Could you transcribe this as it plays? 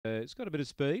it's got a bit of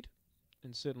speed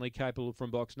and certainly capable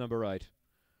from box number 8.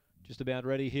 Just about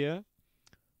ready here.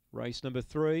 Race number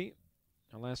 3.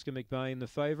 Alaska McBain, the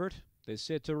favourite. They're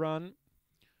set to run.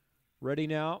 Ready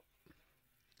now.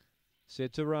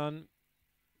 Set to run.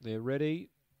 They're ready.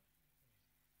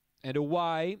 And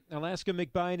away. Alaska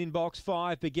McBain in box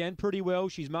 5 began pretty well.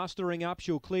 She's mustering up.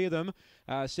 She'll clear them.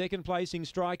 Second placing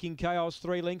Striking Chaos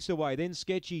 3 lengths away. Then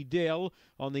Sketchy Dell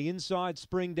on the inside.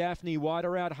 Spring Daphne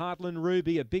wider out. Heartland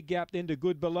Ruby. A big gap then to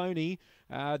Good Baloney.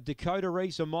 Dakota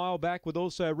Reese a mile back with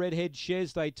also Redhead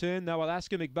Shez. They turn though.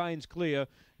 Alaska McBain's clear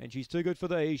and she's too good for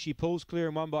these. She pulls clear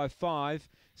and won by 5.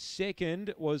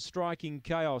 Second was Striking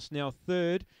Chaos. Now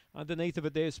third, underneath of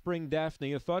it there, Spring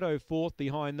Daphne. A photo fourth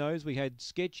behind those. We had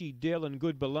Sketchy Dell and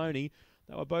Good Baloney.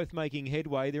 They were both making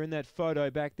headway. They're in that photo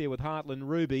back there with Heartland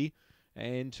Ruby.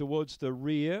 And towards the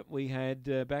rear, we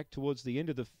had back towards the end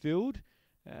of the field.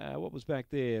 What was back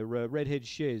there? Redhead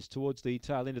Shez towards the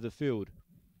tail end of the field.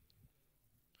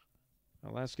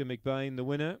 Alaska McBain, the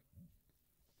winner.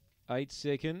 8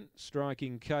 second,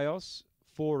 Striking Chaos.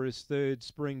 4 is third,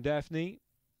 Spring Daphne.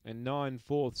 And 9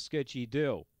 fourth, Sketchy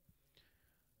Dell.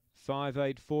 5,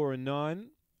 8, 4 and 9.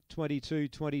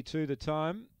 22-22 the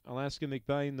time. Alaska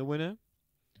McBain, the winner.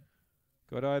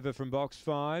 Got over from box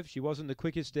 5. She wasn't the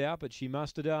quickest out, but she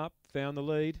mustered up. Found the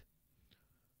lead.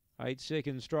 8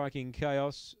 seconds, Striking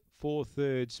Chaos. 4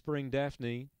 third, Spring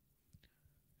Daphne.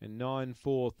 And 9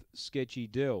 fourth, Sketchy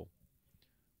Dell.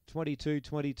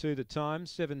 22-22 the time.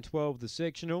 7-12 the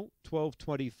sectional.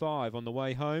 12-25 on the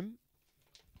way home.